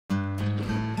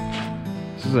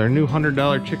is our new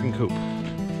 $100 chicken coop.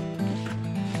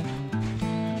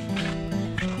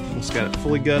 Almost got it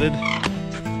fully gutted.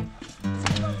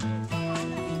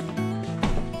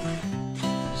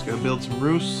 Just gotta build some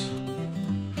roosts.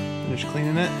 Finish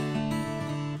cleaning it.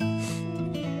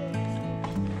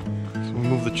 So we'll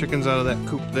move the chickens out of that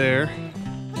coop there.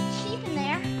 Put the sheep in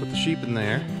there. Put the sheep in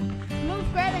there. Move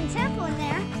Greta and Temple in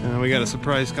there. And then we got a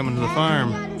surprise coming to the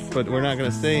farm, but we're not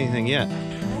gonna say anything yet.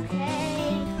 Okay.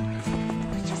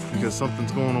 Because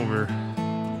something's going over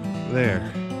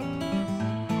there.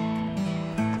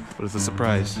 But it's a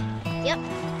surprise. Yep.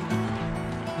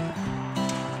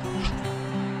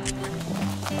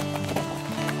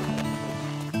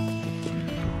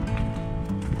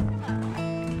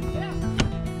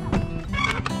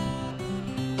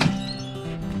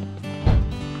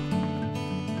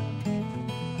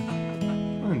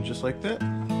 And just like that,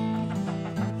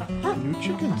 new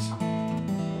chickens.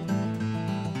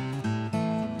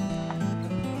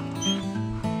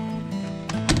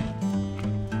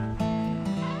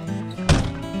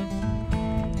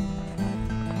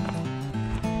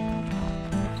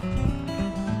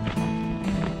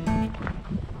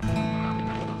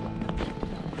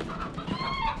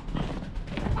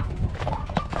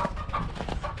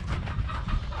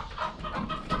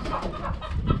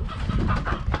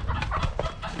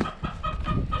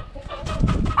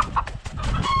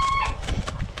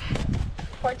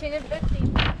 And 15.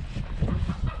 You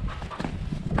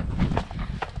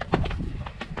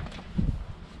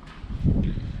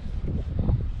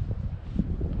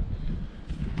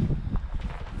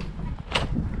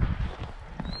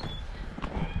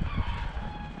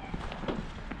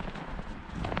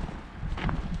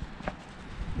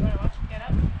want to watch him get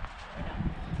up?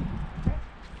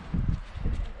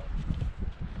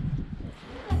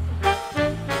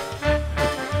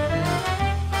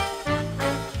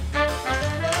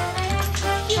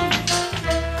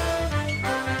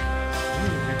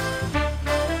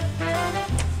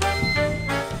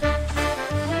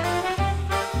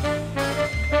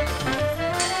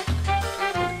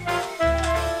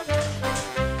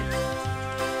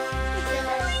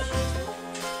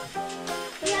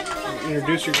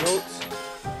 Introduce your goats.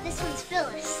 This one's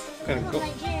Phyllis. What kind of goat?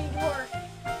 Nigerian dwarf.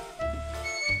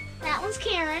 That one's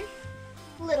Karen.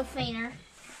 A little fainter.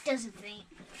 Doesn't faint.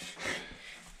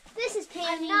 This is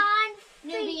Pam,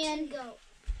 Nubian goat.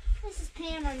 This is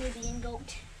Pam, our Nubian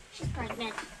goat. She's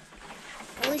pregnant.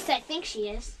 At least I think she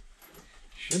is.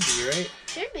 Should be, right?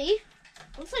 Should be.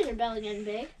 Looks like her belly getting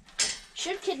big.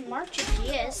 Should kid March if she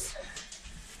is.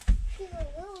 She's a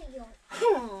little goat.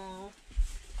 Aww.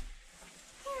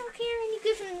 Karen, you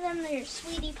give them their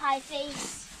sweetie pie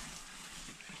face.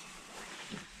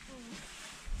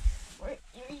 Are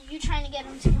you trying to get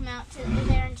them to come out to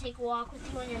there and take a walk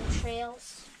with you on your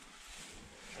trails?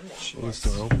 Is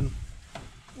still open?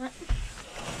 What?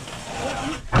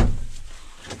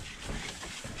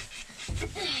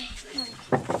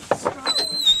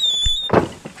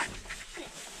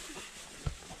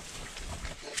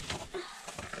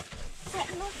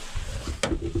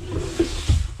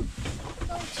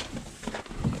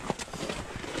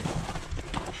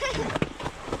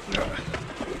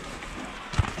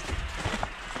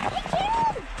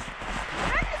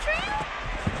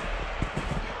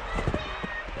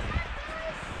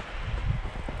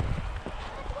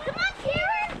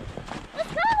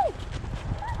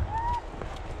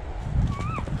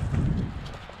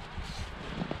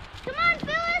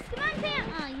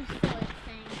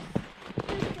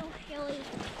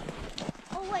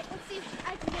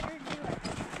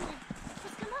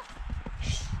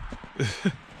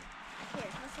 Here,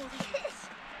 let's look at this.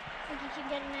 Think you can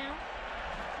get it now?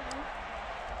 No?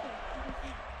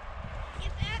 Here,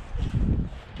 get that.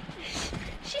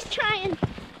 She's trying.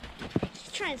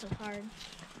 She's trying so hard.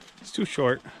 It's too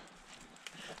short.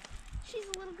 She's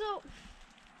a little goat.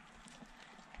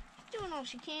 She's doing all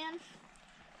she can.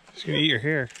 She's gonna eat your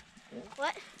hair.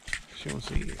 What? She wants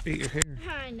to eat your hair.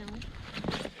 I know.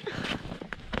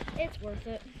 It's worth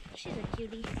it. She's a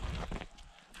cutie.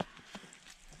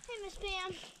 Hey, Miss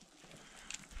Pam.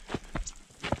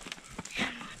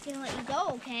 I'm gonna let you go,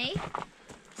 okay?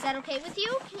 Is that okay with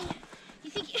you? You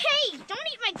think? Hey, don't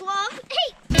eat my glove.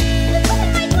 Hey, look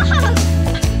at my glove.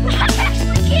 I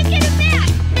actually can't get it back.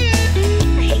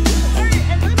 Hey, you are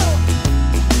a little.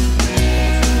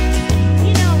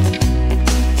 You know,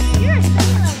 you're a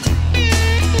sailor.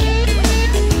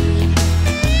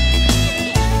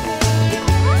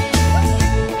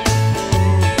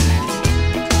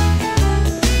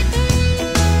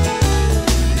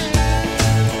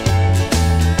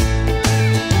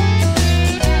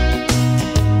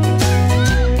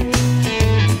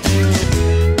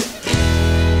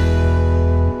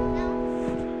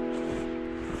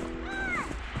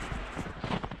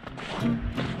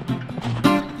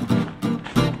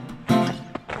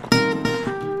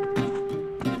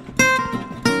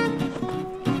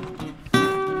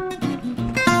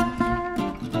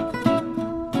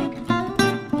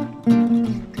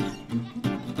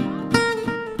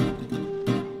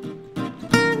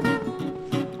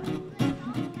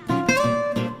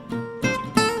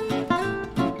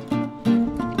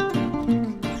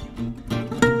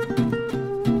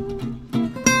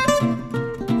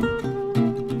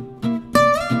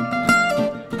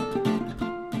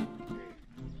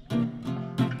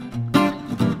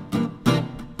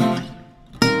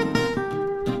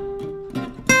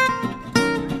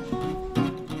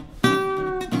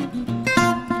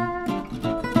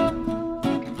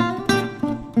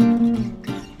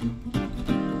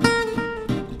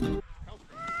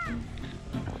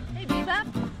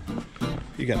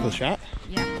 You got the shot?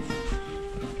 Yeah.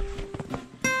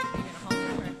 I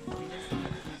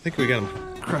think we got him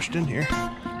crushed in here.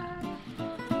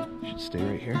 Should stay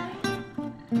right here.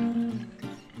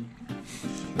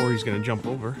 Or he's gonna jump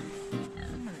over.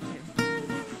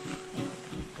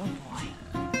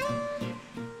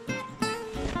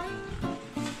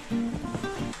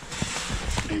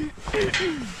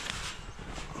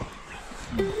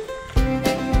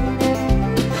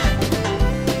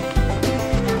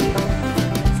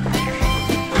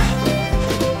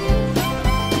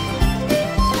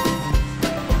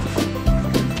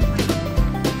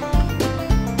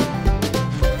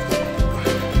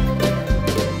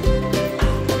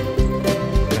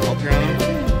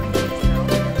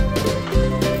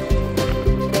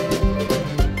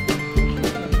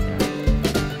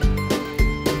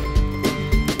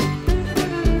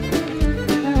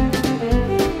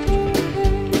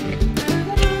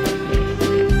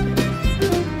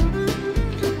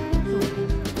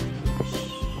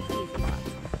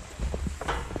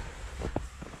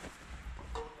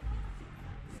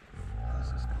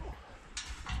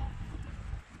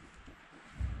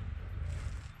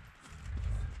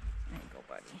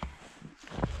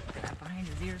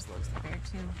 Ears looks there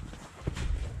too.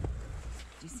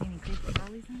 Do you see any creepy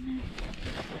crawlies in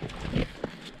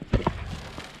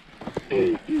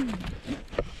there?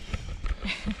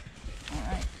 All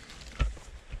right.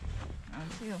 Round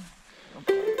two.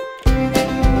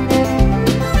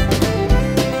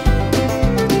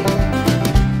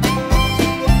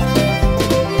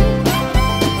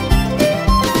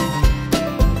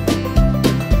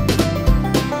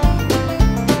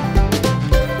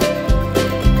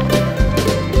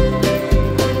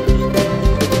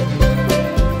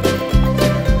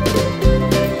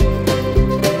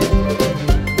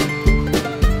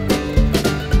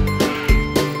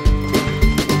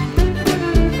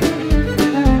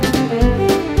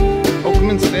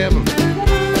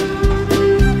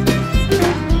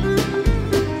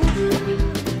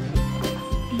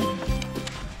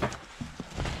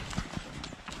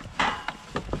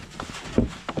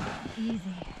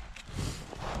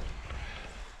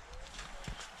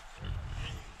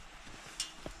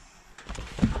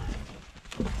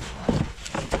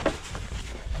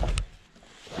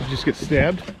 Just get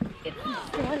stabbed? It's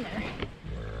still in there.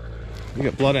 You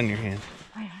got blood on your hand.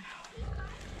 I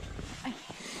don't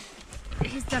know.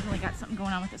 He's definitely got something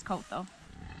going on with his coat, though.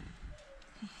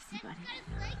 See, buddy.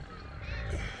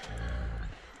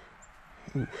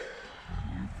 Ooh. Yeah,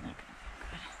 it's not gonna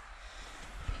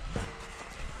be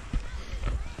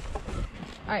good.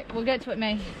 All right, we'll get to it,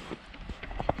 May.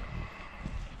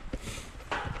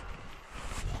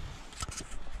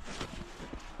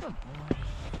 Good boy.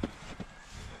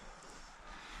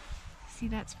 See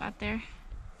that spot there?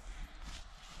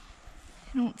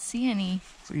 I don't see any.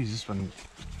 So he's just been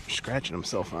scratching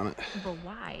himself on it. But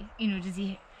why? You know,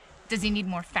 does he need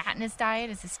more fat in his diet?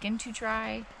 Is his skin too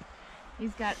dry?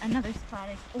 He's got another spot.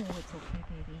 Oh, it's okay,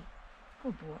 baby.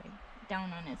 Good boy.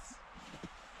 Down on his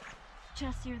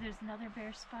chest here, there's another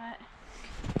bare spot.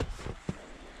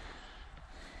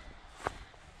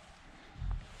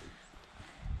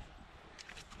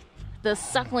 The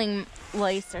suckling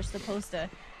lice are supposed to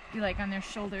be like on their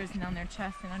shoulders and on their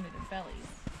chest and under their bellies.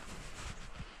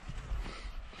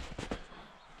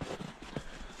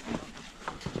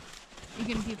 You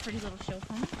gonna be a pretty little show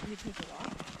fun? You take a walk?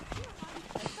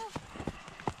 Let's go.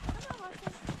 Come on,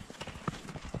 Marcus.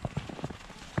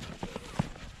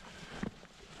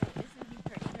 This would be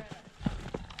pretty good.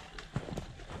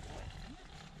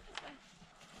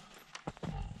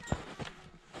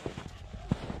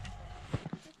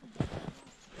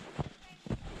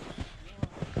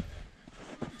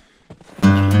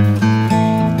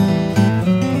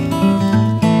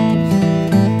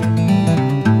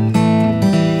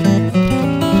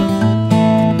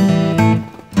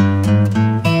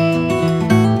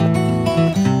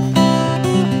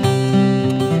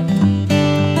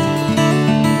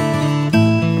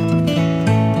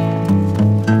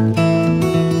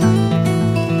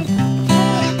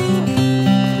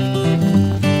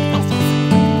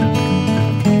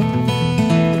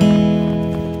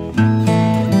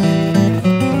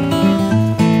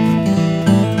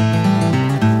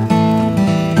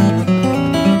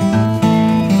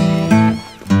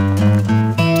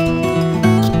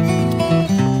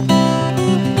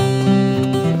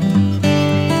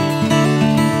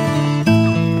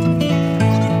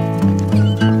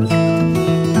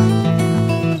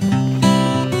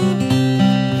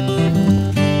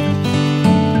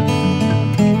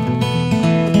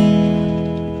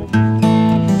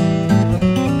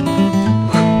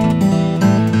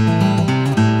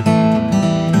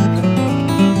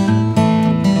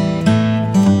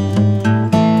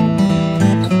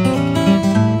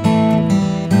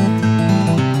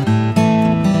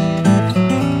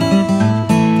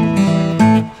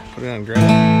 on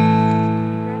Greta.